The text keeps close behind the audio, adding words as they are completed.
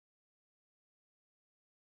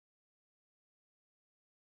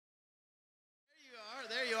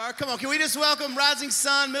are. Come on, can we just welcome Rising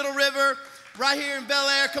Sun, Middle River, right here in Bel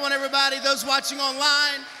Air. Come on, everybody. Those watching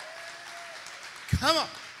online, come on.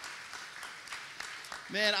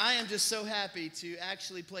 Man, I am just so happy to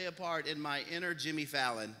actually play a part in my inner Jimmy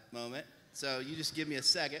Fallon moment. So you just give me a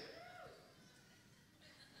second.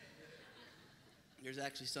 There's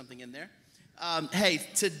actually something in there. Hey,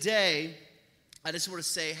 today, I just want to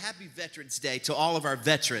say Happy Veterans Day to all of our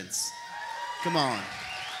veterans. Come on.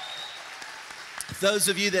 Those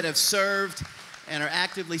of you that have served and are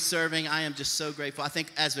actively serving, I am just so grateful. I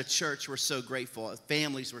think as a church, we're so grateful. As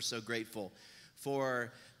families, we're so grateful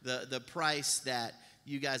for the price that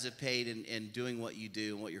you guys have paid in doing what you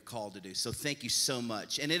do and what you're called to do. So thank you so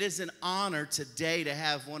much. And it is an honor today to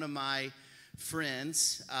have one of my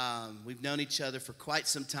friends. We've known each other for quite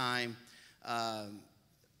some time.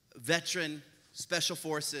 Veteran, Special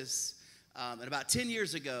Forces. And about 10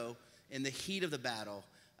 years ago, in the heat of the battle,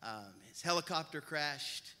 his helicopter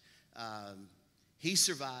crashed. He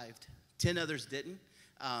survived. 10 others didn't.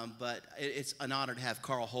 But it's an honor to have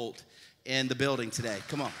Karl Holt in the building today.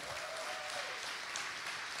 Come on.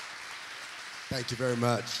 Thank you very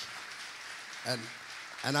much.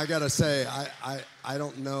 And I gotta say, I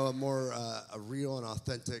don't know a more a real and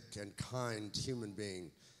authentic and kind human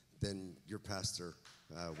being than your pastor,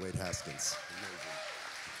 Wade Haskins.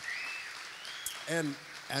 Amazing.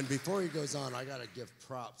 And before he goes on, I gotta give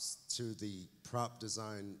props to the prop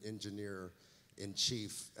design engineer in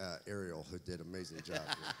chief, Ariel, who did an amazing job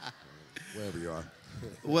here, wherever you are.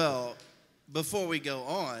 Well, before we go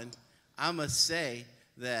on, I must say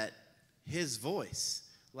that his voice,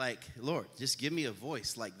 like, Lord, just give me a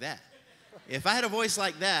voice like that. If I had a voice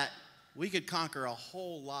like that, we could conquer a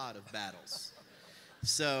whole lot of battles.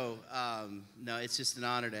 So, no, it's just an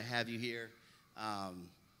honor to have you here.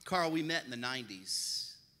 Karl, we met in the 90s,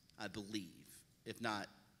 I believe, if not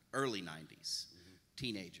early 90s,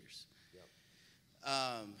 teenagers.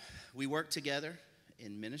 Yep. We worked together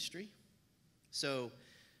in ministry. So,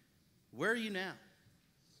 where are you now?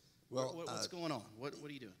 Well, what's going on? What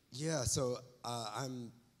are you doing? Yeah, so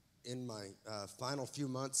I'm in my final few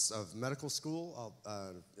months of medical school.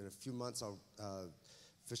 In a few months, I'll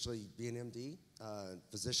officially be an MD,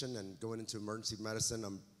 physician, and going into emergency medicine.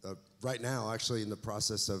 I'm right now actually in the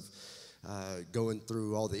process of going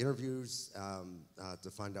through all the interviews to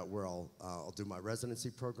find out where I'll do my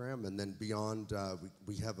residency program, and then beyond,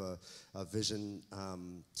 we have a vision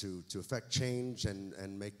to affect change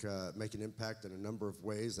and make an impact in a number of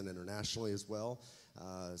ways and internationally as well.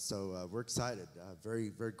 So we're excited, very,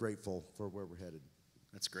 very grateful for where we're headed.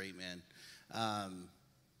 That's great, man.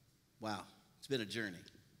 Wow, it's been a journey.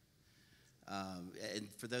 And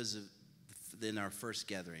for those in our first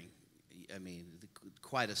gathering, I mean,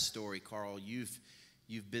 quite a story, Karl. You've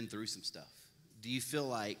been through some stuff. Do you feel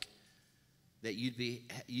like that do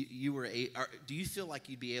you feel like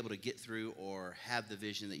you'd be able to get through or have the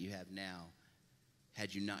vision that you have now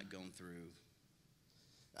had you not gone through?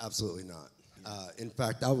 Absolutely not. In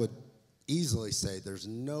fact, I would easily say there's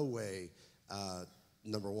no way,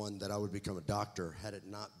 number one, that I would become a doctor had it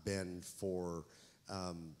not been for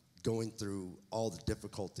going through all the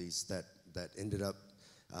difficulties that ended up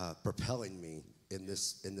propelling me in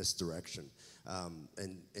this direction.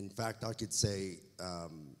 And in fact, I could say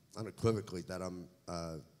unequivocally that I'm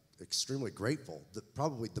extremely grateful.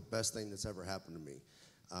 Probably the best thing that's ever happened to me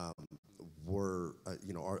are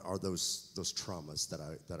those traumas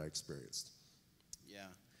that I experienced. Yeah,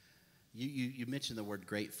 you mentioned the word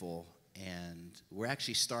grateful, and we're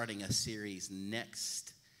actually starting a series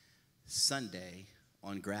next Sunday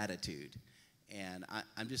on gratitude. And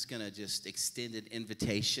I'm just going to extend an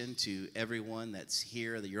invitation to everyone that's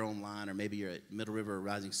here, that you're online, or maybe you're at Middle River or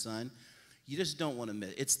Rising Sun. You just don't want to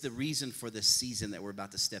miss. It's the reason for this season that we're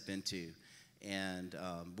about to step into. And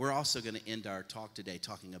we're also going to end our talk today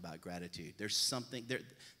talking about gratitude. There's something there.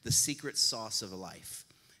 The secret sauce of a life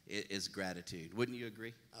is gratitude. Wouldn't you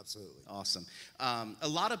agree? Absolutely. Awesome. A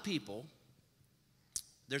lot of people,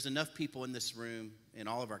 there's enough people in this room, in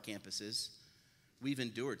all of our campuses, we've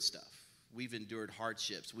endured stuff. We've endured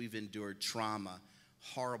hardships. We've endured trauma,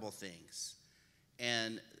 horrible things.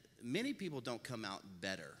 And many people don't come out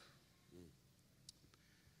better.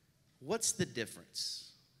 What's the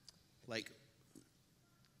difference? Like,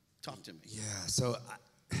 talk to me. Yeah, so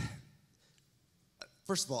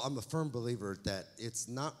first of all, I'm a firm believer that it's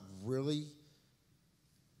not really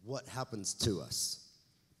what happens to us.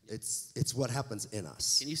 It's what happens in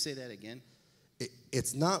us. Can you say that again?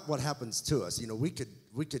 It's not what happens to us. You know, we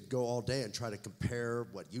could go all day and try to compare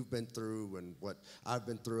what you've been through and what I've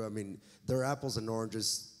been through. I mean, they're apples and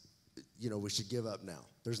oranges. You know, we should give up now.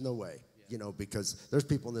 There's no way. because there's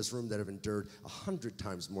people in this room that have endured 100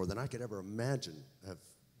 times more than I could ever imagine of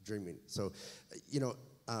dreaming. So,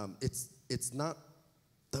 it's not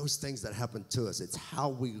those things that happen to us. It's how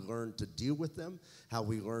we learn to deal with them, how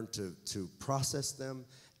we learn to process them,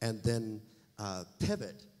 and then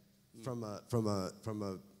pivot from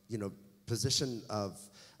a position of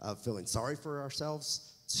feeling sorry for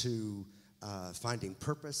ourselves to finding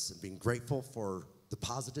purpose and being grateful for the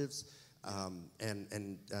positives,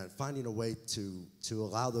 and finding a way to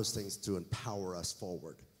allow those things to empower us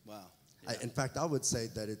forward. Wow. Yeah. In fact, I would say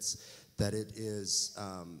that it is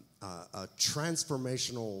a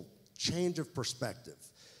transformational change of perspective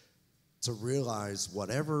to realize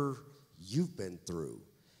whatever you've been through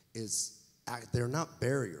they're not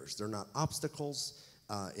barriers, they're not obstacles.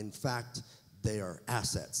 In fact, they are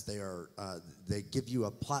assets. They give you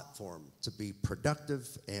a platform to be productive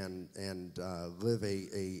and live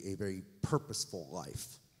a very purposeful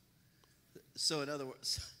life. So in other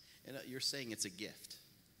words, you're saying it's a gift.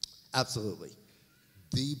 Absolutely.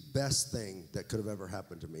 The best thing that could have ever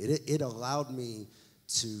happened to me. It allowed me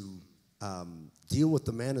to deal with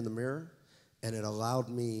the man in the mirror, and it allowed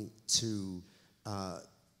me to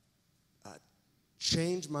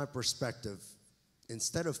change my perspective.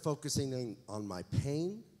 Instead of focusing on my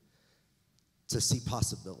pain, to see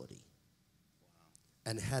possibility.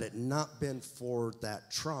 Wow. And had it not been for that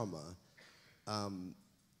trauma,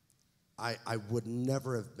 I would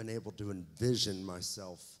never have been able to envision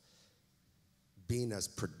myself being as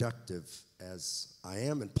productive as I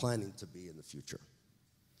am and planning to be in the future.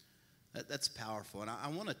 That's powerful, and I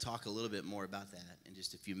want to talk a little bit more about that in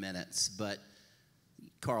just a few minutes. But,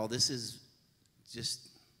 Karl, this is just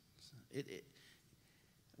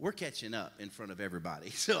we're catching up in front of everybody.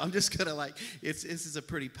 So I'm just going to this is a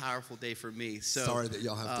pretty powerful day for me. So sorry that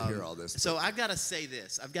y'all have to hear all this. So I've got to say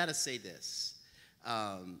this.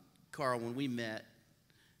 Karl, when we met,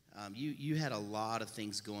 you had a lot of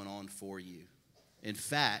things going on for you. In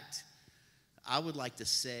fact, I would like to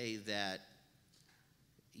say that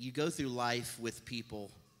you go through life with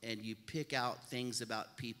people and you pick out things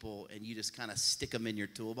about people and you just kind of stick them in your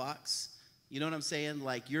toolbox. You know what I'm saying?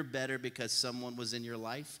 Like, you're better because someone was in your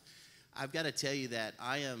life. I've got to tell you that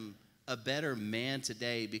I am a better man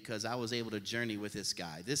today because I was able to journey with this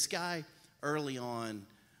guy. This guy early on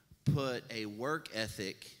put a work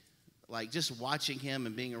ethic, like just watching him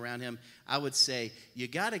and being around him, I would say you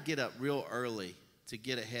got to get up real early to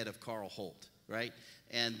get ahead of Karl Holt, right?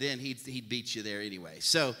 And then he'd beat you there anyway.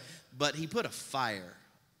 So, but he put a fire.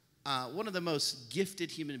 One of the most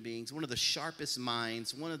gifted human beings, one of the sharpest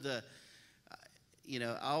minds, one of the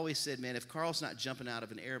I always said, man, if Karl's not jumping out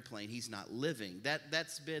of an airplane, he's not living.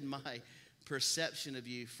 That's been my perception of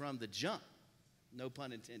you from the jump. No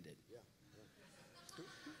pun intended. Yeah.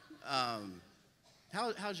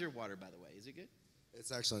 How's your water, by the way? Is it good?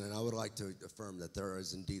 It's excellent, and I would like to affirm that there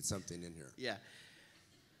is indeed something in here. Yeah.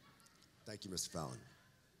 Thank you, Mr. Fallon.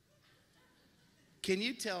 Can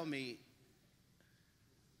you tell me,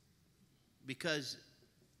 because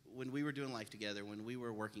when we were doing life together, when we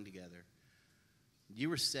were working together, you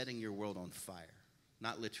were setting your world on fire.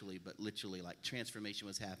 Not literally, but literally, like transformation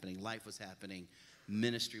was happening, life was happening,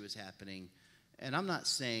 ministry was happening. And I'm not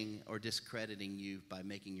saying or discrediting you by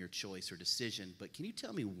making your choice or decision, but can you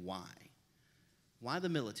tell me why? Why the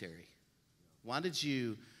military? Why did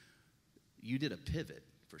you did a pivot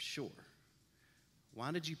for sure.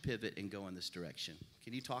 Why did you pivot and go in this direction?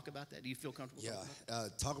 Can you talk about that? Do you feel comfortable? Yeah,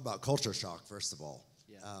 talk about culture shock, first of all.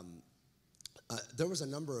 Yeah. There was a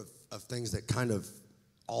number of things that kind of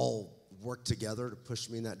all worked together to push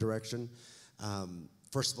me in that direction.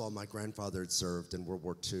 First of all, my grandfather had served in World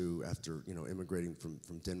War II after immigrating from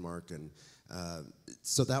Denmark, and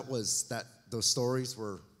so that was that. Those stories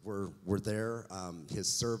were there. His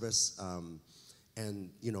service, and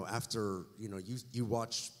after you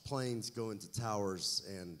watch planes go into towers,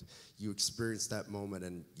 and you experience that moment,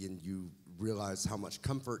 and you realize how much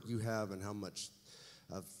comfort you have and how much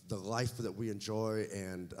of the life that we enjoy,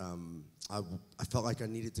 and I felt like I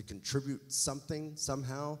needed to contribute something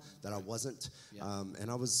somehow that I wasn't,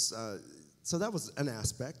 and I was, so that was an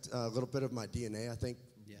aspect, a little bit of my DNA, I think.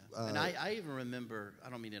 Yeah, and I even remember, I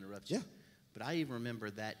don't mean to interrupt you, but I even remember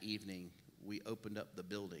that evening we opened up the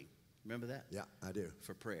building. Remember that? Yeah, I do.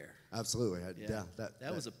 For prayer. Absolutely.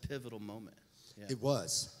 That was a pivotal moment. Yeah. It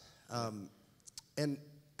was, and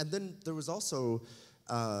then there was also.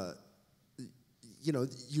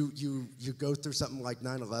 You go through something like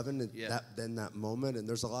 9/11 and that moment, and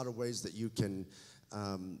there's a lot of ways that you can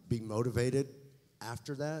be motivated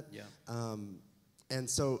after that. Yeah. And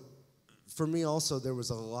so for me also, there was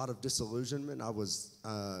a lot of disillusionment. I was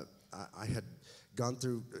I had gone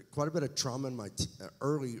through quite a bit of trauma in my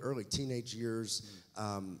early teenage years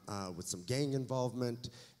with some gang involvement,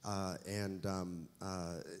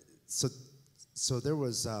 so there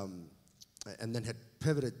was, and then had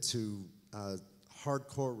pivoted to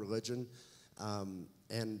hardcore religion,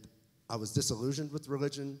 and I was disillusioned with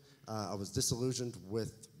religion. I was disillusioned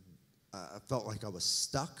with, I felt like I was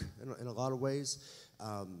stuck in a lot of ways,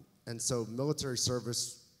 and so military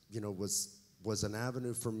service, was an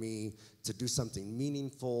avenue for me to do something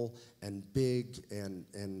meaningful and big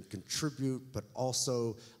and contribute, but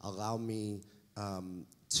also allow me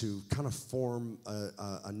to kind of form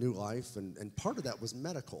a new life, and part of that was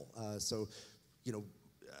medical.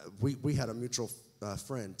 We had a mutual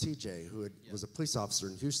friend, TJ, who was a police officer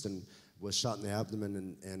in Houston, was shot in the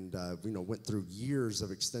abdomen, and went through years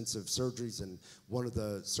of extensive surgeries, and one of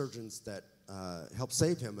the surgeons that helped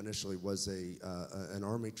save him initially was an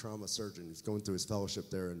Army trauma surgeon. He's going through his fellowship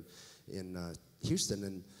there in Houston,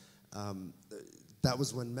 and that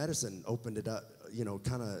was when medicine opened it up.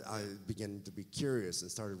 I began to be curious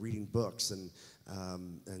and started reading books, and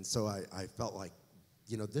so I felt like,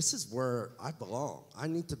 this is where I belong. I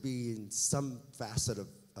need to be in some facet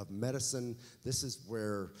of medicine. This is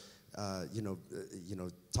where,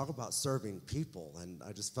 talk about serving people, and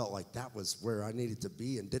I just felt like that was where I needed to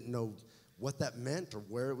be, and didn't know what that meant or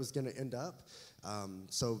where it was going to end up.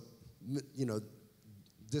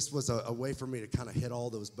 This was a way for me to kind of hit all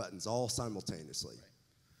those buttons all simultaneously.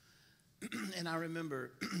 Right. And I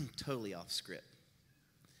remember, totally off script,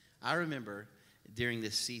 I remember during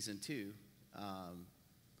this season too,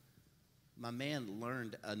 my man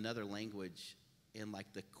learned another language in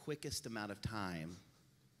like the quickest amount of time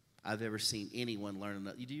I've ever seen anyone learn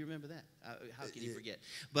another. Do you remember that? How can you forget?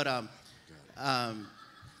 But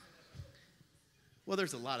well,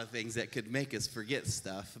 there's a lot of things that could make us forget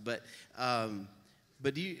stuff. But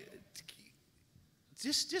do you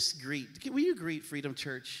just greet? Will you greet Freedom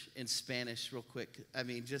Church in Spanish real quick? I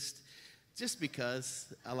mean, just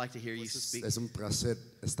because I like to hear you speak. Es un placer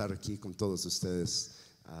estar aquí con todos ustedes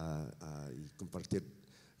y compartir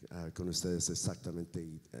con ustedes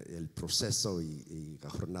exactamente el proceso y la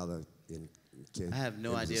jornada en que I have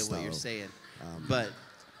no idea what you're estado. saying, but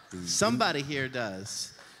somebody here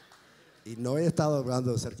does. Y no he estado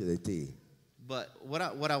hablando acerca de ti. But what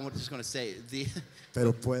I'm just going to say,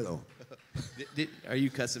 Pero puedo. Are you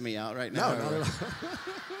cussing me out right now? No.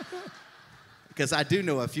 Because I do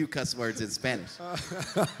know a few cuss words in Spanish.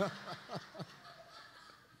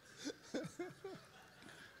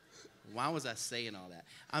 Why was I saying all that?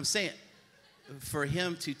 I'm saying for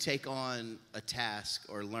him to take on a task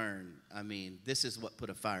or learn, I mean, this is what put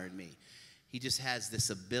a fire in me. He just has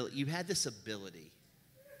this ability. You had this ability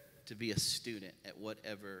to be a student at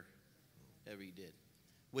whatever you did,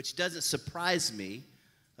 which doesn't surprise me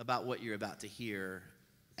about what you're about to hear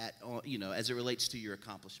as it relates to your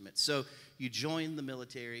accomplishments. So you joined the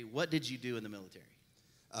military. What did you do in the military?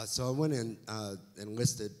 So I went in,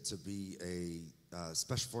 enlisted to be a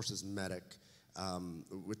Special Forces medic,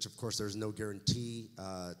 which of course there's no guarantee.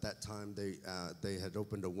 At that time they had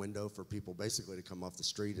opened a window for people basically to come off the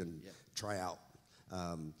street and try out.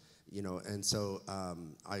 And so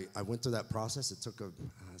I went through that process. It took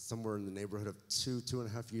somewhere in the neighborhood of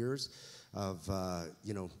 2.5 years of,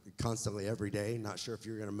 constantly every day, not sure if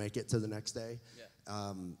you're going to make it to the next day.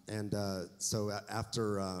 Yeah. So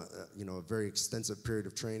after, a very extensive period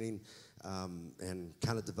of training and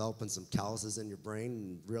kind of developing some calluses in your brain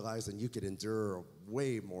and realizing you could endure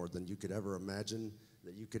way more than you could ever imagine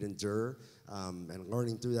that you could endure, and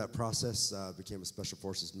learning through that process, became a Special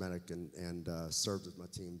Forces medic and served with my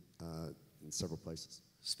team in several places.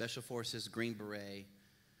 Special Forces, Green Beret,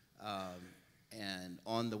 and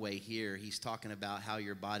on the way here, he's talking about how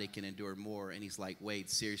your body can endure more, and he's like, wait,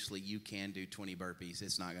 seriously, you can do 20 burpees.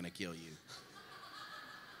 It's not going to kill you.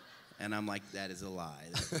 And I'm like, that is a lie.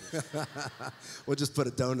 We'll just put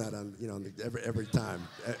a donut on, every time.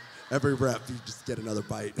 Every rep, you just get another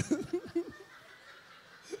bite.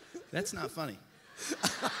 That's not funny.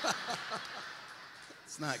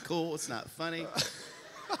 It's not cool. It's not funny.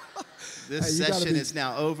 This session is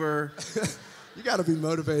now over. You got to be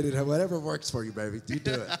motivated. Whatever works for you, baby. You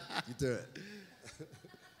do it. You do it.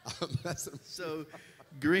 So,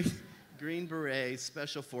 Green Beret,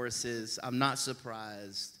 Special Forces, I'm not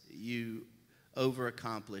surprised you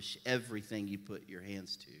over-accomplish everything you put your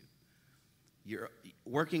hands to. You're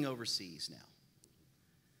working overseas now.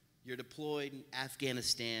 You're deployed in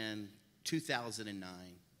Afghanistan, 2009.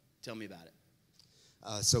 Tell me about it.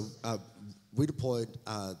 So we deployed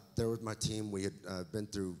there with my team. We had been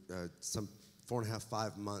through some 4.5,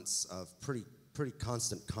 5 months of pretty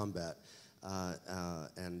constant combat.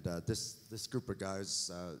 This group of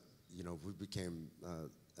guys, we became,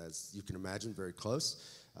 as you can imagine, very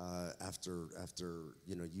close. After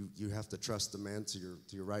you have to trust the man to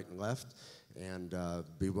your right and left, and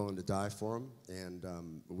be willing to die for him. And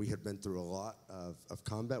we had been through a lot of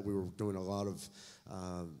combat. We were doing a lot of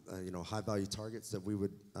high value targets that we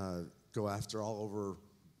would go after all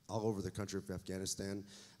over the country of Afghanistan,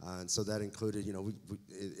 and so that included, we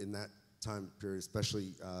in that time period,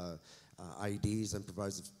 especially IEDs,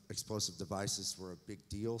 improvised explosive devices, were a big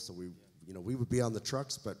deal. So we would be on the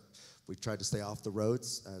trucks, but we tried to stay off the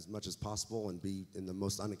roads as much as possible and be in the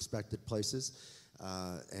most unexpected places.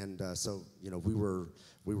 So we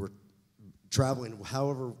were traveling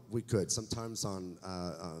however we could. Sometimes on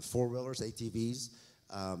four-wheelers, ATVs,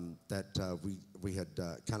 that we had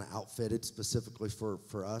kind of outfitted specifically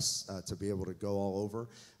for us to be able to go all over.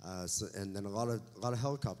 And then a lot of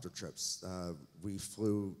helicopter trips. We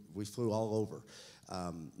flew all over,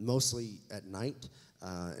 mostly at night,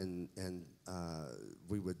 and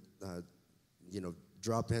we would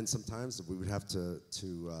drop in sometimes. We would have to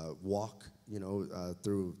walk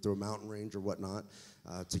through a mountain range or whatnot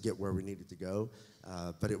to get where we needed to go.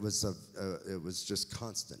 But it was just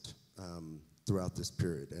constant throughout this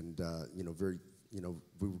period, and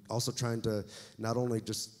we were also trying to not only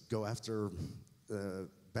just go after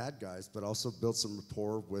bad guys, but also build some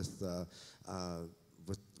rapport with the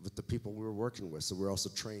people we were working with. So we're also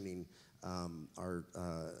training our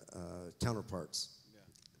counterparts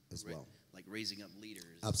as well. Like raising up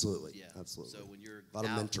leaders. Absolutely. Yeah. Absolutely. So when you're a lot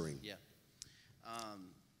of mentoring. Yeah.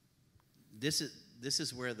 This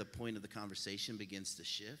is where the point of the conversation begins to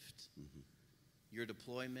shift. Mm-hmm. Your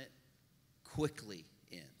deployment quickly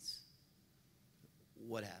ends.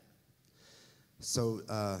 What happened? So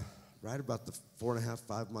right about the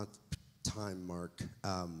 4.5 month time mark,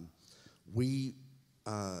 we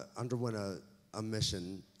underwent a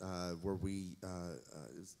mission where we, a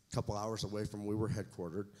couple hours away from where we were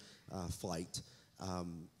headquartered, flight,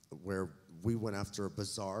 where we went after a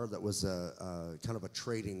bazaar that was a kind of a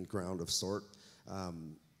trading ground of sort.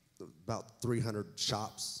 About 300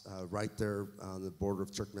 shops right there on the border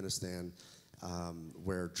of Turkmenistan,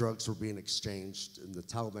 where drugs were being exchanged, and the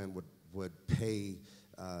Taliban would pay,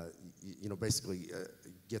 basically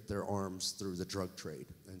get their arms through the drug trade.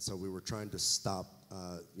 And so we were trying to stop,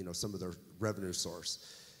 some of their revenue source.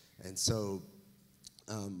 And so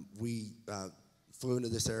we flew into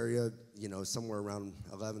this area, somewhere around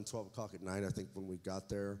 11, 12 o'clock at night, I think, when we got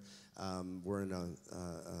there. We're in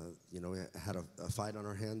had a fight on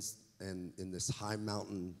our hands and in this high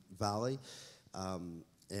mountain valley.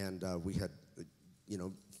 And we had,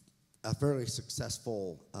 a fairly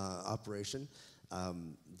successful operation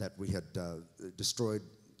that we had destroyed,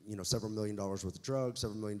 several $1 million worth of drugs,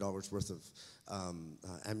 several $1 million worth of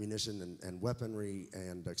ammunition and weaponry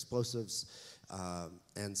and explosives.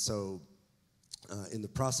 And so in the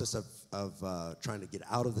process of trying to get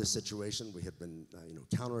out of this situation, we had been,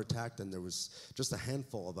 counterattacked, and there was just a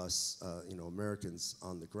handful of us, Americans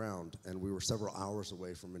on the ground, and we were several hours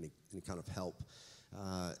away from any kind of help.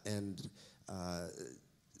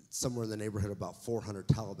 Somewhere in the neighborhood, about 400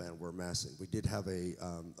 Taliban were amassing. We did have a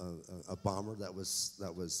bomber that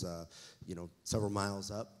was several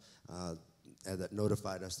miles up, and that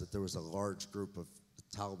notified us that there was a large group of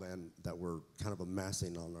Taliban that were kind of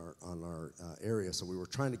amassing on our area. So we were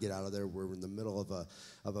trying to get out of there. We were in the middle of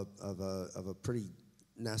a pretty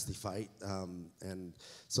nasty fight, and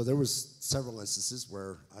so there was several instances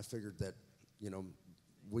where I figured that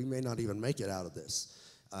we may not even make it out of this.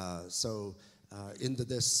 So into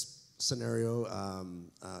this scenario,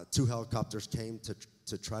 2 helicopters came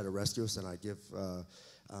to try to rescue us, and I give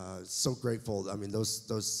so grateful. I mean,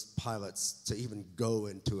 those pilots, to even go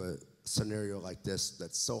into a scenario like this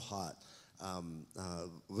that's so hot.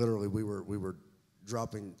 Literally, we were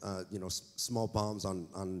dropping small bombs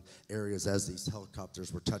on areas as these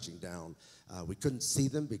helicopters were touching down. We couldn't see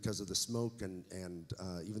them because of the smoke, and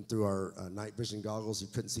even through our night vision goggles, you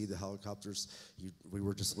couldn't see the helicopters. We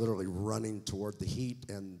were just literally running toward the heat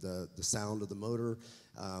and the sound of the motor.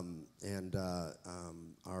 The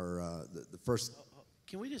first.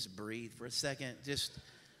 Can we just breathe for a second?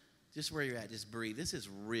 Just where you're at, just breathe. This is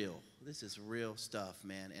real. This is real stuff,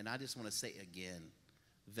 man. And I just want to say again,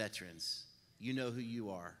 veterans, you know who you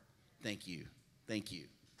are. Thank you. Thank you.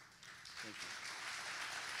 Thank you.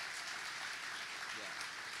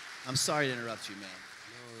 Yeah. I'm sorry to interrupt you, man.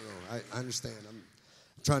 No. I understand. I'm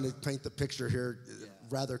trying to paint the picture here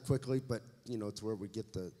rather quickly, but, to where we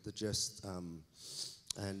get the gist.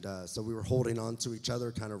 So we were holding on to each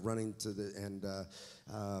other, kind of running to the, and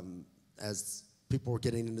as people were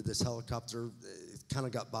getting into this helicopter, kind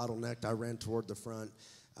of got bottlenecked. I ran toward the front,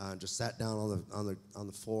 just sat down on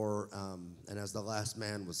the floor, and as the last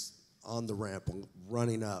man was on the ramp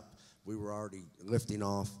running up, we were already lifting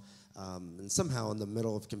off, and somehow in the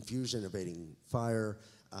middle of confusion, evading fire,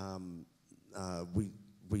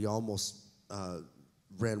 we almost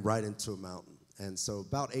ran right into a mountain. And so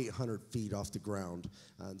about 800 feet off the ground,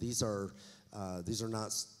 these are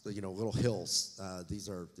not little hills. These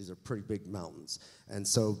are pretty big mountains. And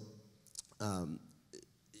so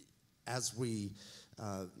as we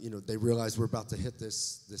they realized we're about to hit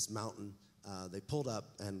this mountain, they pulled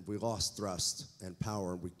up and we lost thrust and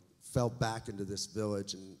power, and we fell back into this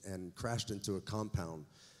village and crashed into a compound.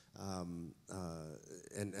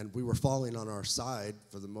 And we were falling on our side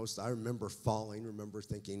for the most. I remember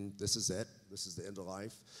thinking, this is it. This is the end of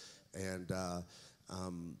life. And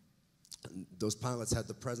those pilots had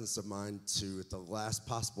the presence of mind to, at the last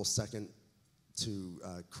possible second, to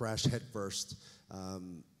crash headfirst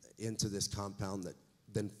into this compound that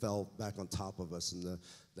then fell back on top of us. And the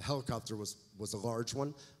helicopter was a large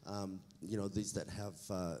one. These that have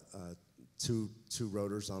two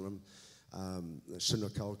rotors on them.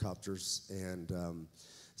 Chinook helicopters, and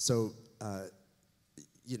so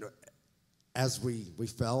as we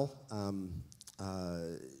fell,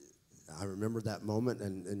 I remember that moment,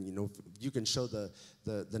 and you can show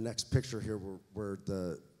the next picture here where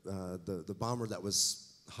the bomber that was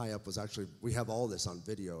high up was actually, we have all this on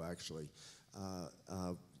video actually.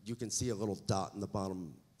 You can see a little dot in the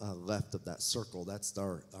bottom left of that circle. That's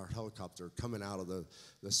our helicopter coming out of the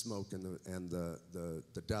smoke and the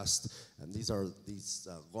dust. And these are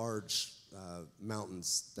large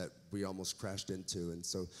mountains that we almost crashed into. And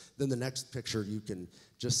so then the next picture, you can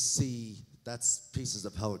just see that's pieces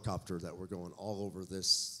of helicopter that were going all over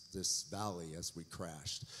this valley as we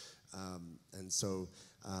crashed. And so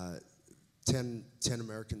 10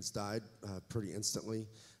 Americans died pretty instantly.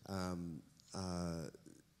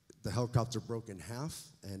 The helicopter broke in half,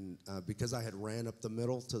 and because I had ran up the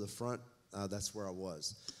middle to the front, that's where I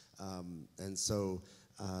was. And so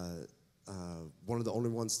one of the only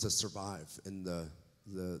ones to survive in the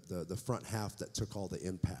front half that took all the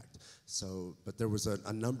impact. So, but there was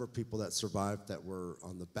a number of people that survived that were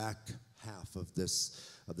on the back half of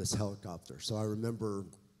this helicopter. So I remember,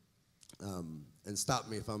 and stop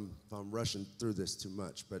me if I'm rushing through this too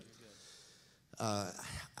much, but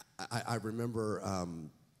I remember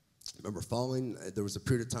falling. There was a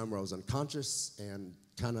period of time where I was unconscious and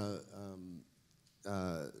kind of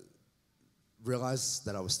realized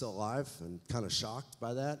that I was still alive and kind of shocked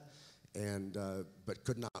by that, and but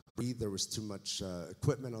could not breathe. There was too much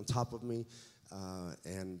equipment on top of me,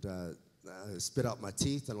 and I spit out my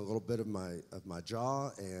teeth and a little bit of my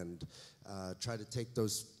jaw, and tried to take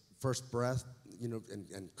those first breath,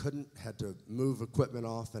 and couldn't. Had to move equipment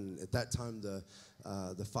off, and at that time the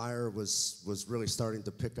fire was really starting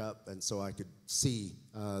to pick up, and so I could see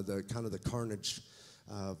the carnage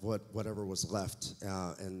of whatever was left,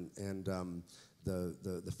 and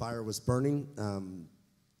the fire was burning,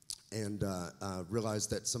 and realized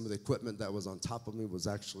that some of the equipment that was on top of me was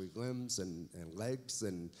actually limbs and legs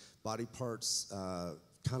and body parts,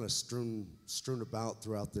 kind of strewn about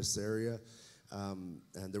throughout this area, and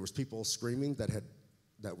there was people screaming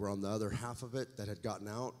that were on the other half of it that had gotten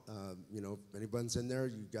out. If anyone's in there,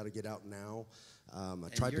 you got to get out now.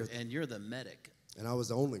 And you're the medic. And I was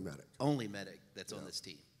the only medic. Only medic that's on this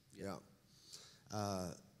team. Yeah.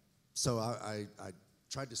 So I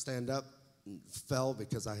tried to stand up, and fell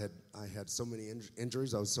because I had so many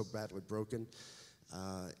injuries. I was so badly broken,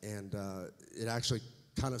 and it actually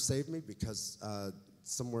kind of saved me because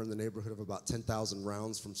somewhere in the neighborhood of about 10,000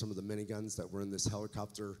 rounds from some of the miniguns that were in this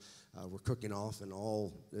helicopter were cooking off in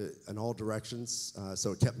all directions.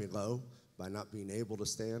 So it kept me low by not being able to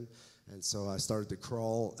stand. And so I started to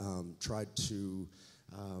crawl, tried to,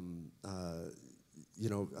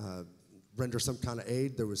 render some kind of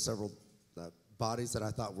aid. There was several bodies that I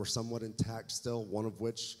thought were somewhat intact still, one of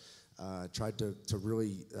which tried to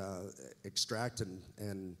really extract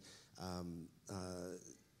and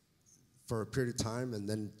for a period of time, and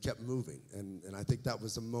then kept moving. And I think that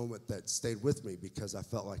was a moment that stayed with me because I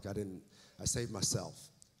felt like I saved myself.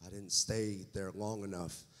 I didn't stay there long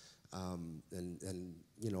enough. And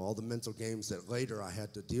all the mental games that later I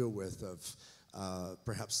had to deal with of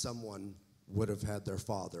perhaps someone would have had their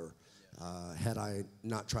father had I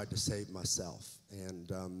not tried to save myself.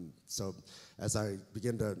 And so as I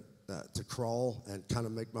began to crawl and kind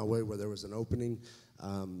of make my way where there was an opening,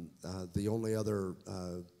 the only other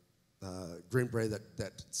Green Beret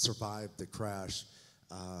that survived the crash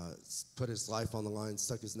put his life on the line,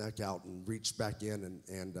 stuck his neck out, and reached back in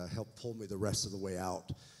and helped pull me the rest of the way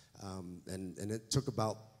out. And it took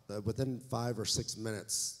about, within 5 or 6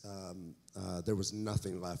 minutes, there was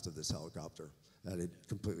nothing left of this helicopter. It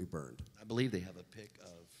completely burned. I believe they have a pic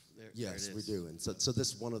of there. Yes, there it we is. do. And so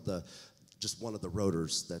this is just one of the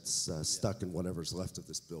rotors that's stuck in whatever's left of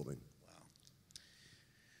this building. Wow.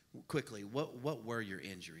 Quickly, what were your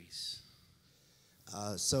injuries?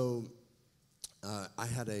 I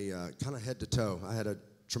had a kind of head to toe. I had a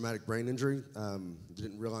traumatic brain injury.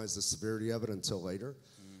 Didn't realize the severity of it until later.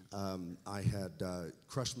 I had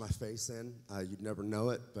crushed my face in. You'd never know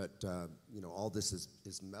it, but all this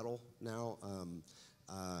is metal now.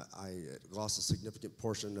 I lost a significant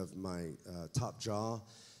portion of my top jaw.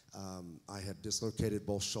 I had dislocated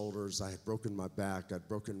both shoulders. I had broken my back. I'd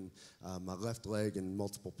broken my left leg in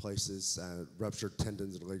multiple places, ruptured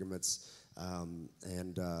tendons and ligaments,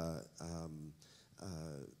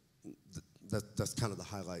 that's kind of the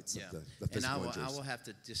highlights of the physical injuries. And I will have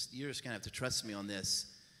to you're just going to have to trust me on this.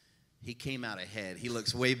 He came out ahead. He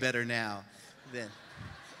looks way better now than...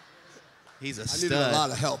 He's a stud. I needed a lot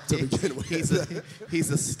of help to begin with. He's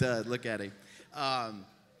a stud. Look at him.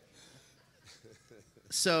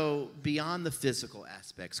 So beyond the physical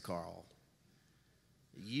aspects, Karl,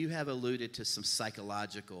 you have alluded to some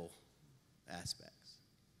psychological aspects.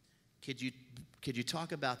 Could you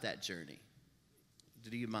talk about that journey?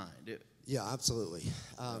 Do you mind? Yeah, absolutely.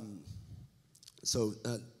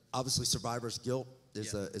 Obviously, survivor's guilt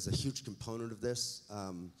is a huge component of this,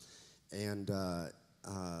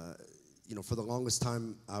 for the longest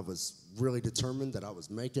time, I was really determined that I was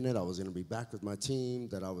making it. I was going to be back with my team,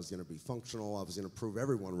 that I was going to be functional. I was going to prove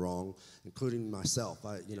everyone wrong, including myself.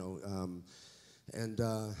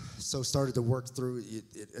 So started to work through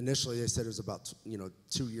it. Initially, they said it was about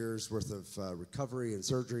 2 years worth of recovery and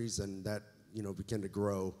surgeries, and that began to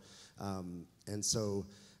grow. For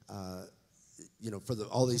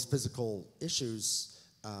all these physical issues,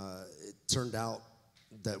 it turned out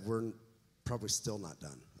that we're probably still not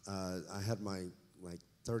done. I had my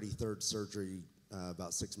 33rd surgery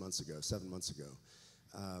about 7 months ago.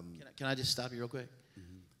 Can I just stop you real quick?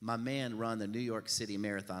 Mm-hmm. My man ran the New York City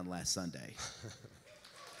Marathon last Sunday.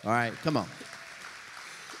 All right, come on.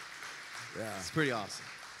 Yeah, it's pretty awesome.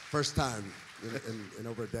 First time in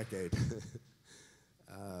over a decade.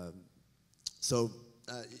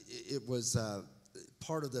 It was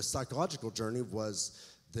part of the psychological journey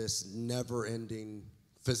was this never-ending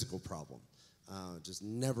physical problem. Just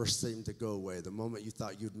never seemed to go away. The moment you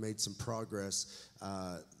thought you'd made some progress,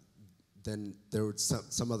 then there was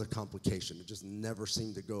some other complication. It just never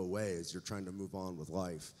seemed to go away as you're trying to move on with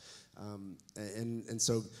life.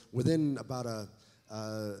 So within about a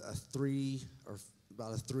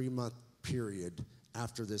 3-month period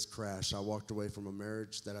after this crash, I walked away from a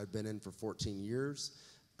marriage that I'd been in for 14 years.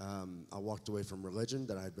 I walked away from religion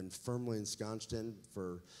that I had been firmly ensconced in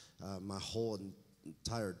for my whole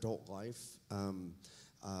entire adult life.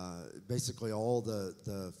 Basically all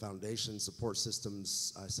the foundation support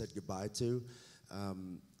systems I said goodbye to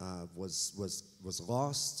was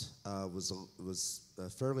lost, was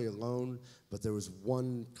fairly alone, but there was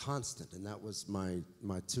one constant, and that was my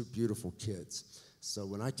 2 beautiful kids. So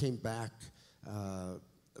when I came back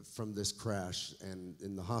from this crash and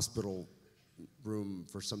in the hospital room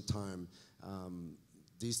for some time,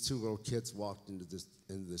 these 2 little kids walked into this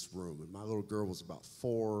room, and my little girl was about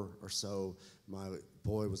 4 or so. My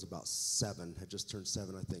boy was about 7, had just turned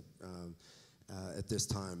 7, I think, at this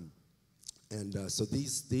time. And so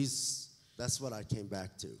that's what I came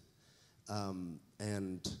back to.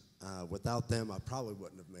 Without them, I probably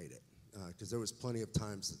wouldn't have made it, because there was plenty of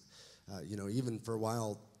times, even for a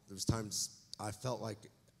while, there was times I felt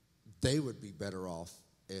like they would be better off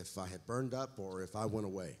if I had burned up or if I went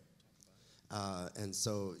away.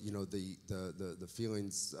 The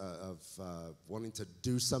feelings of wanting to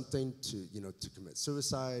do something to commit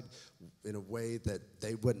suicide in a way that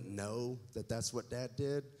they wouldn't know that that's what Dad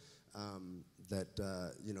did,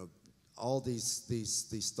 all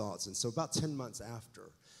these thoughts. And so about 10 months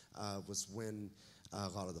after was when a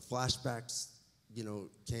lot of the flashbacks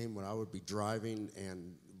came, when I would be driving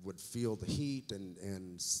and would feel the heat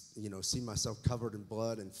and see myself covered in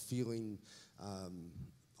blood and feeling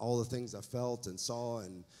all the things I felt and saw,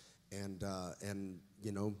 and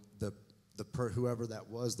whoever that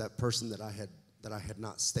was, that person that I had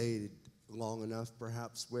not stayed long enough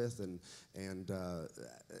perhaps with, and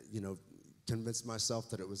convinced myself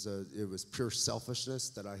that it was pure selfishness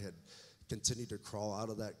that I had continued to crawl out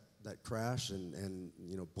of that crash, and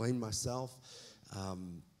blame myself,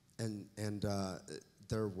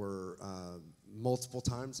 there were multiple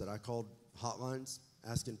times that I called hotlines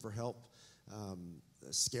asking for help.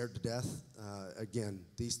 scared to death. Again,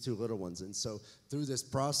 these two little ones. And so through this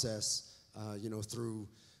process, through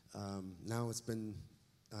now it's been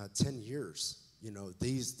 10 years,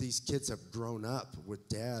 these kids have grown up with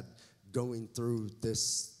Dad going through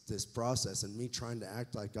this process and me trying to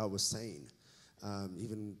act like I was sane,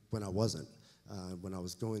 even when I wasn't, when I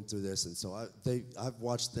was going through this. And so I've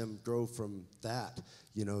watched them grow from that,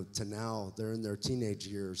 to now they're in their teenage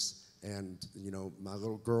years. And, my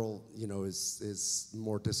little girl, is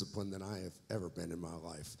more disciplined than I have ever been in my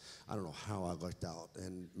life. I don't know how I lucked out.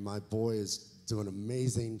 And my boy is doing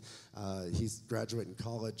amazing. He's graduating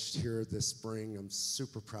college here this spring. I'm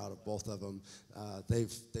super proud of both of them.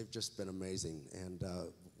 They've just been amazing. And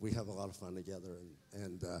we have a lot of fun together.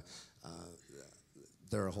 And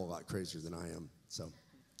they're a whole lot crazier than I am. So,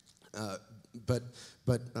 but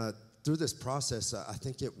through this process, I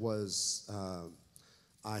think it was...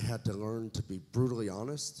 I had to learn to be brutally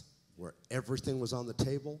honest, where everything was on the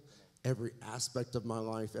table, every aspect of my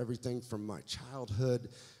life, everything from my childhood,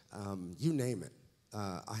 you name it.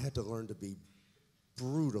 I had to learn to be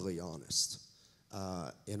brutally honest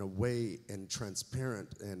in a way, and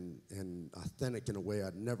transparent and authentic in a way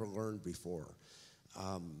I'd never learned before.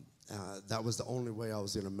 That was the only way I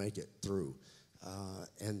was going to make it through.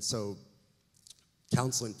 And so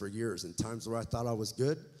counseling for years, and times where I thought I was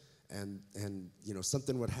good, and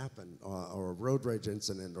something would happen, or a road rage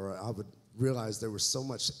incident, or I would realize there was so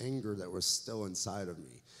much anger that was still inside of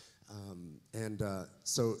me.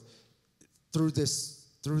 So through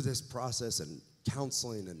this process and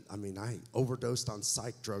counseling, and I overdosed on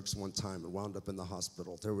psych drugs one time and wound up in the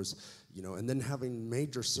hospital. There was, and then having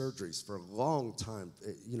major surgeries for a long time.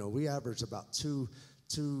 We averaged about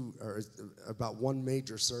about one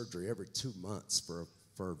major surgery every 2 months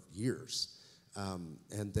for years.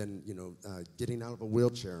 And then, getting out of a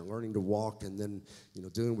wheelchair and learning to walk, and then,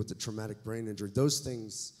 dealing with the traumatic brain injury. Those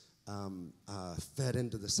things fed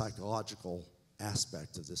into the psychological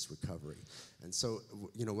aspect of this recovery. And so,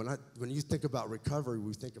 when you think about recovery,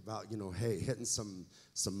 we think about, hey, hitting some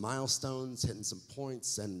milestones, hitting some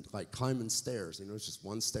points, and like climbing stairs. It's just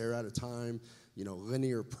one stair at a time,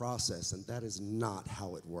 linear process, and that is not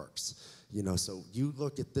how it works. So you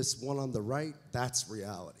look at this one on the right, that's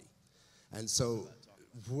reality. And so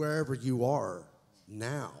wherever you are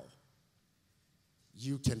now,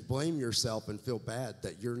 you can blame yourself and feel bad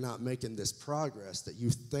that you're not making this progress that you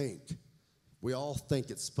think. We all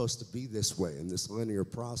think it's supposed to be this way in this linear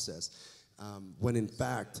process, when in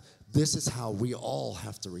fact, this is how we all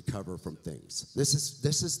have to recover from things. This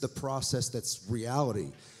is the process that's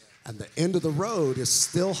reality. And the end of the road is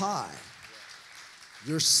still high.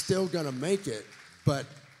 You're still going to make it, but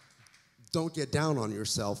don't get down on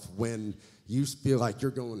yourself when you feel like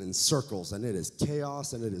you're going in circles and it is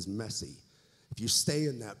chaos and it is messy. If you stay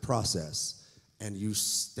in that process and you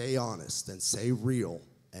stay honest and stay real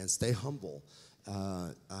and stay humble,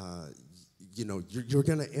 you're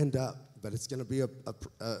going to end up, but it's going to be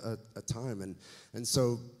a time. And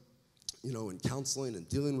so, in counseling and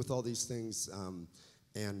dealing with all these things,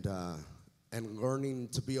 and learning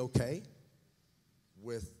to be okay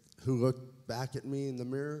with who looked back at me in the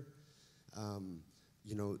mirror,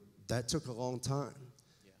 that took a long time.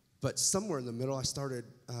 Yeah. But somewhere in the middle, I started,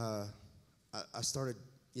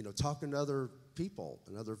 talking to other people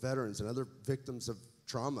and other veterans and other victims of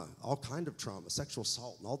trauma, all kind of trauma, sexual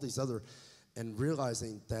assault, and all these other, and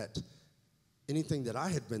realizing that anything that I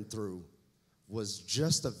had been through was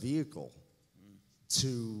just a vehicle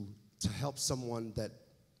to help someone that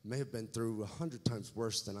may have been through 100 times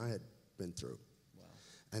worse than I had been through. Wow.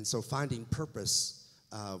 And so finding purpose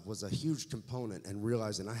was a huge component, and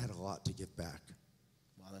realizing I had a lot to give back.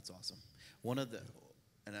 Wow, that's awesome.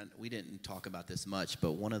 We didn't talk about this much,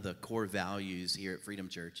 but one of the core values here at Freedom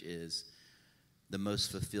Church is the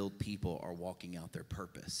most fulfilled people are walking out their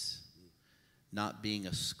purpose, not being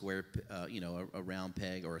a square, a round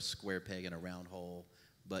peg, or a square peg in a round hole,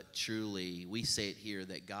 but truly, we say it here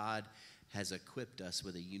that God has equipped us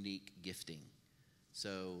with a unique gifting.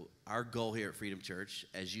 So our goal here at Freedom Church,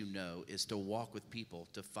 as you know, is to walk with people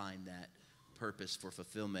to find that purpose for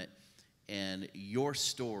fulfillment. And your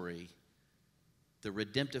story, the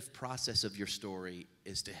redemptive process of your story,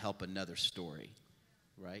 is to help another story,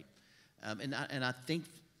 right? And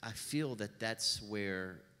I feel that that's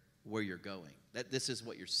where you're going. That this is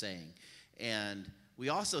what you're saying. And we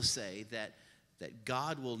also say that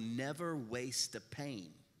God will never waste a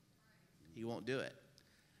pain. He won't do it.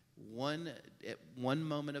 At one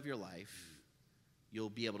moment of your life, you'll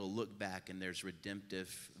be able to look back and there's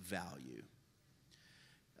redemptive value.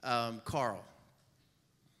 Karl,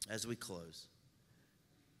 as we close,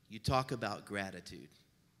 you talk about gratitude.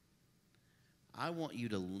 I want you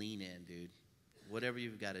to lean in, dude. Whatever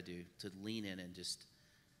you've got to do to lean in and just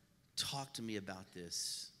talk to me about the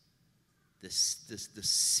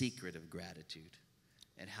secret of gratitude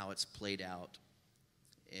and how it's played out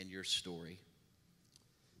in your story.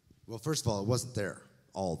 Well, first of all, it wasn't there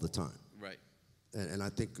all the time. Right. And I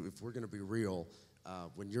think if we're going to be real,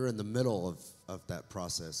 when you're in the middle of that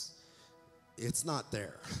process, it's not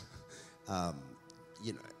there.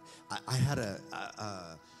 You know, I had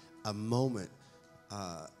a moment.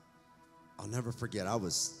 I'll never forget. I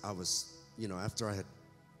was, you know, after I had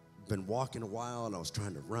been walking a while and I was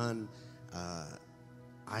trying to run,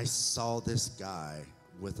 I saw this guy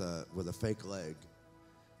with a fake leg,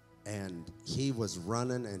 and he was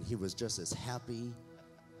running and he was just as happy,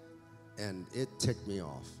 and it ticked me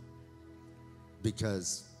off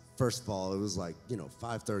because first of all, it was like, you know,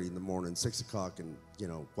 5:30 in the morning, 6 o'clock, and you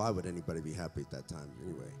know, why would anybody be happy at that time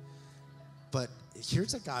anyway? But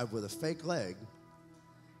here's a guy with a fake leg,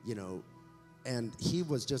 you know, and he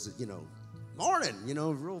was just, you know, morning, you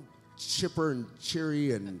know, real chipper and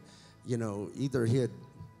cheery, and, you know, either he had,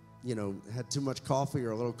 you know, had too much coffee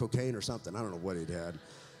or a little cocaine or something. I don't know what he'd had.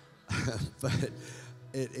 But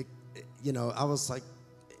it, you know, I was like,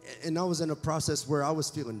 and I was in a process where I was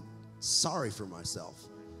feeling sorry for myself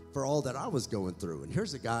for all that I was going through. And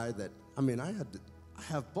here's a guy that, I mean, I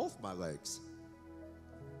have both my legs,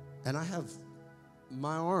 and I have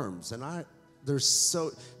my arms, and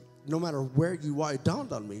no matter where you are, it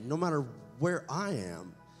dawned on me, no matter where I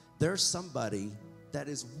am, there's somebody that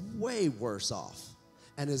is way worse off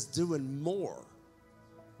and is doing more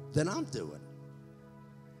than I'm doing,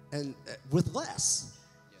 and with less.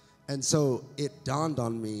 Yeah. And so it dawned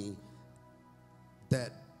on me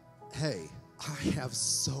that, hey, I have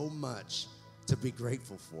so much to be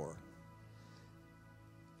grateful for.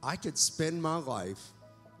 I could spend my life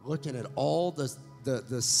looking at all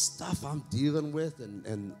the stuff I'm dealing with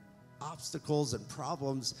and obstacles and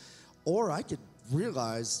problems, or I could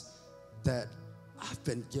realize that I've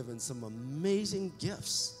been given some amazing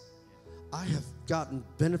gifts. I have gotten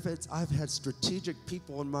benefits. I've had strategic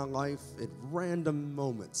people in my life at random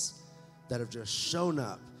moments that have just shown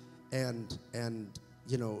up and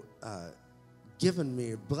you know, given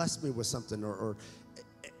me, blessed me with something,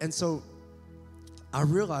 and so I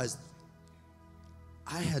realized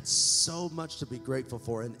I had so much to be grateful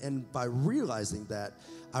for, and by realizing that,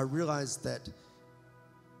 I realized that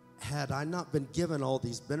had I not been given all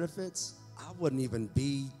these benefits, I wouldn't even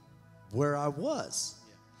be where I was.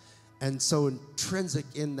 Yeah. And so intrinsic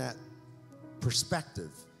in that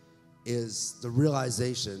perspective is the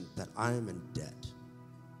realization that I am in debt.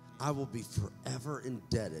 I will be forever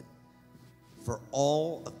indebted for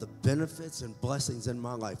all of the benefits and blessings in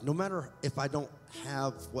my life, no matter if I don't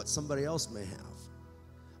have what somebody else may have.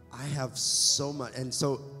 I have so much, and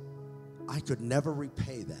so I could never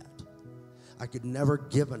repay that. I could never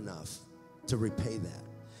give enough to repay that.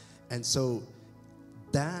 And so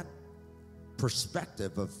that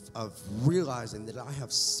perspective of realizing that I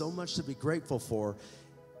have so much to be grateful for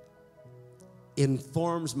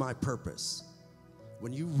informs my purpose.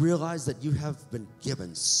 When you realize that you have been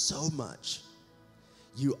given so much,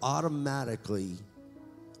 you automatically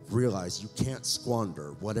realize you can't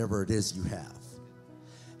squander whatever it is you have.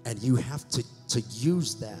 And you have to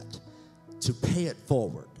use that to pay it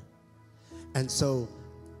forward. And so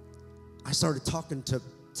I started talking to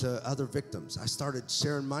other victims. I started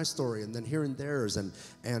sharing my story and then hearing theirs and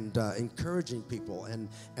encouraging people. And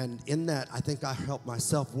in that, I think I helped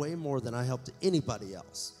myself way more than I helped anybody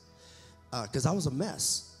else. Because I was a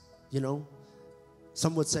mess, you know.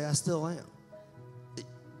 Some would say I still am.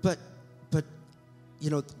 But you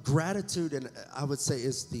know, gratitude, and I would say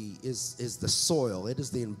is the soil. It is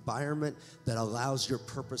the environment that allows your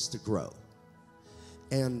purpose to grow.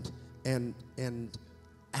 And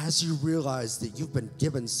as you realize that you've been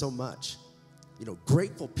given so much, you know,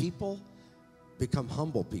 grateful people become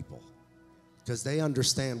humble people because they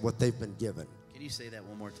understand what they've been given. Can you say that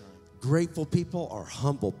one more time? Grateful people are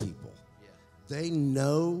humble people. Yeah. They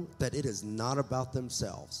know that it is not about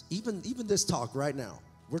themselves. Even this talk right now,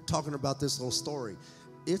 we're talking about this little story.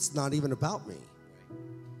 It's not even about me.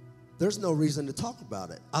 There's no reason to talk about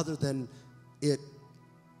it other than it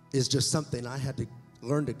is just something I had to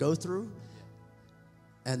learn to go through.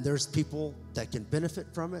 And there's people that can benefit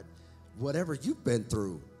from it. Whatever you've been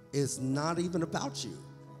through is not even about you.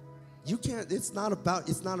 You can't, it's not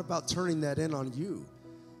about turning that in on you.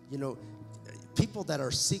 You know, people that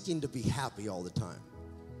are seeking to be happy all the time.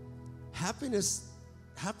 Happiness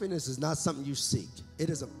is not something you seek. It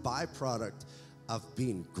is a byproduct of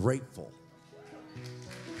being grateful.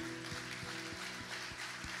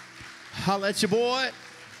 Holla at your boy.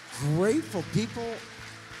 Grateful people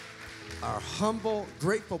are humble.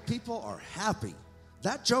 Grateful people are happy.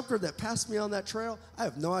 That joker that passed me on that trail, I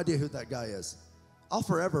have no idea who that guy is. I'll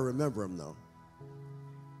forever remember him, though.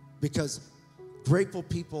 Because grateful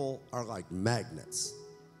people are like magnets.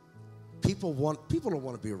 People don't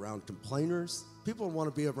want to be around complainers. People want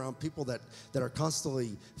to be around people that are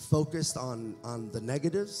constantly focused on the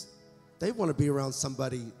negatives. They want to be around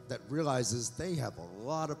somebody that realizes they have a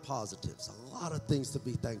lot of positives, a lot of things to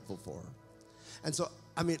be thankful for. And so,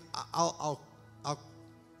 I mean, I'll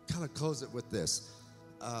kind of close it with this.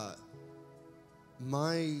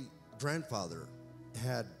 My grandfather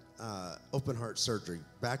had open heart surgery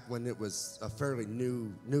back when it was a fairly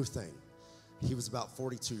new thing. He was about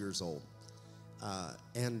 42 years old,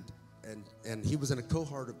 and he was in a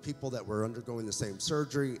cohort of people that were undergoing the same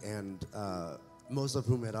surgery, and most of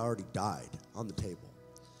whom had already died on the table.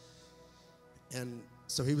 And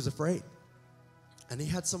so he was afraid. And he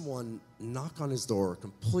had someone knock on his door, a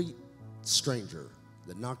complete stranger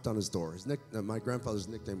that knocked on his door. My grandfather's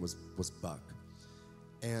nickname was Buck.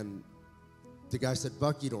 And the guy said,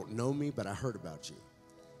 "Buck, you don't know me, but I heard about you."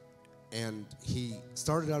 And he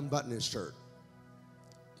started unbuttoning his shirt.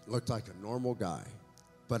 Looked like a normal guy.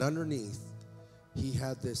 But underneath, he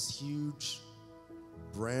had this huge,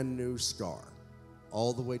 brand new scar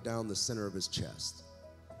all the way down the center of his chest.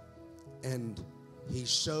 And he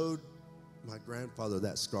showed my grandfather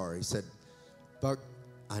that scar. He said, "Buck,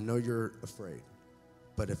 I know you're afraid,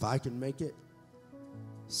 but if I can make it,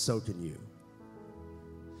 so can you."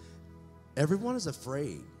 Everyone is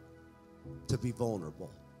afraid to be vulnerable.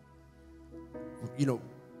 You know,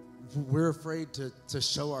 we're afraid to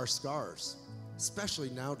show our scars, especially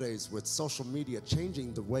nowadays with social media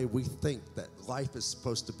changing the way we think that life is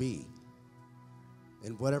supposed to be.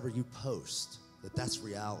 And whatever you post, that's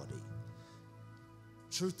reality.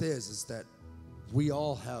 Truth is that we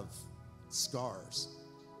all have scars.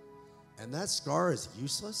 And that scar is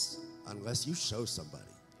useless unless you show somebody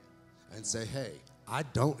and say, "Hey, I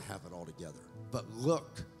don't have it all together, but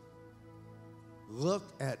look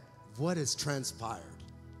at what has transpired.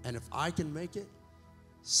 And if I can make it,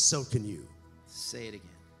 so can you." Say it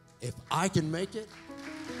again. If I can make it,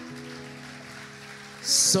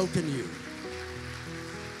 so can you.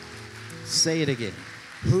 Say it again.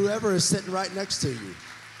 Whoever is sitting right next to you,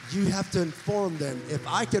 you have to inform them, if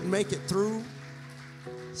I could make it through,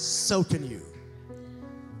 so can you.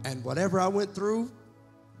 And whatever I went through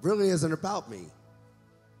really isn't about me.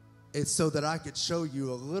 It's so that I could show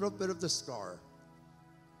you a little bit of the scar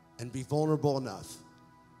and be vulnerable enough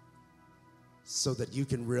so that you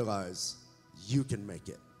can realize you can make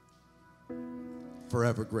it.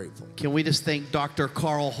 Forever grateful. Can we just thank Dr.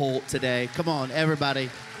 Karl Holt today? Come on, everybody.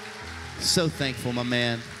 So thankful, my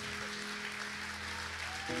man.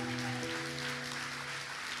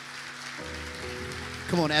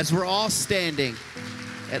 Come on, as we're all standing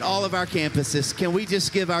at all of our campuses, can we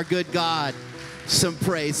just give our good God some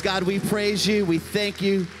praise? God, we praise you. We thank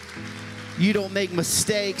you. You don't make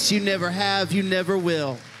mistakes. You never have. You never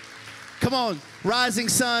will. Come on, Rising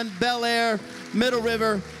Sun, Bel Air, Middle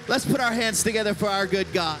River. Let's put our hands together for our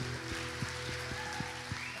good God.